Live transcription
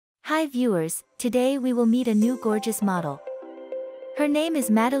Hi viewers, today we will meet a new gorgeous model. Her name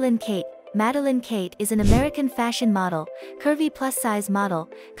is Madeline Cait. Madeline Cait is an American fashion model, curvy plus-size model,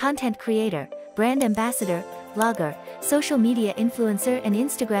 content creator, brand ambassador, blogger, social media influencer and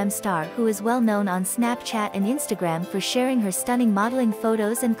Instagram star who is well known on Snapchat and Instagram for sharing her stunning modeling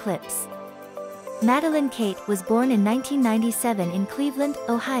photos and clips. Madeline Cait was born in 1997 in Cleveland,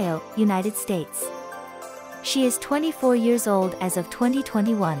 Ohio, United States. She is 24 years old as of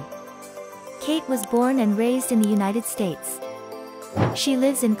 2021. Cait was born and raised in the United States. She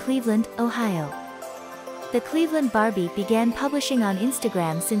lives in Cleveland, Ohio. The Cleveland Barbie began publishing on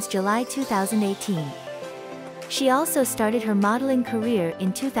Instagram since July 2018. She also started her modeling career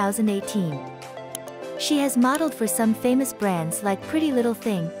in 2018. She has modeled for some famous brands like Pretty Little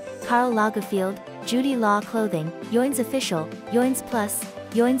Thing, Karl Lagerfeld, Judy Law Clothing, Yoins Official, Yoins Plus,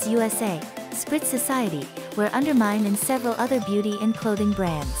 Yoins USA, Spritz Society, Wear Undermine and several other beauty and clothing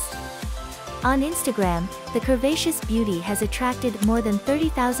brands. On Instagram, the curvaceous beauty has attracted more than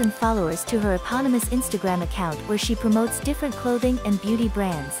 30,000 followers to her eponymous Instagram account where she promotes different clothing and beauty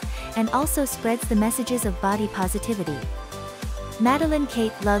brands, and also spreads the messages of body positivity. Madeline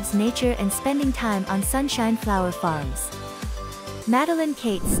Cait loves nature and spending time on sunshine flower farms. Madeline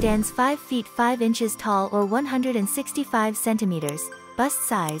Cait stands 5 feet 5 inches tall or 165 centimeters, bust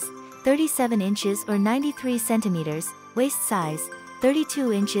size, 37 inches or 93 centimeters, waist size,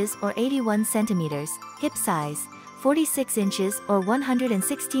 32 inches or 81 centimeters, hip size, 46 inches or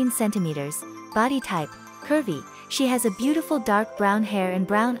 116 centimeters, body type, curvy. She has a beautiful dark brown hair and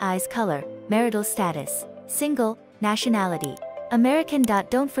brown eyes color, marital status, single, nationality, American.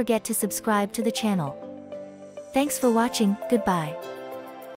 Don't forget to subscribe to the channel. Thanks for watching, goodbye.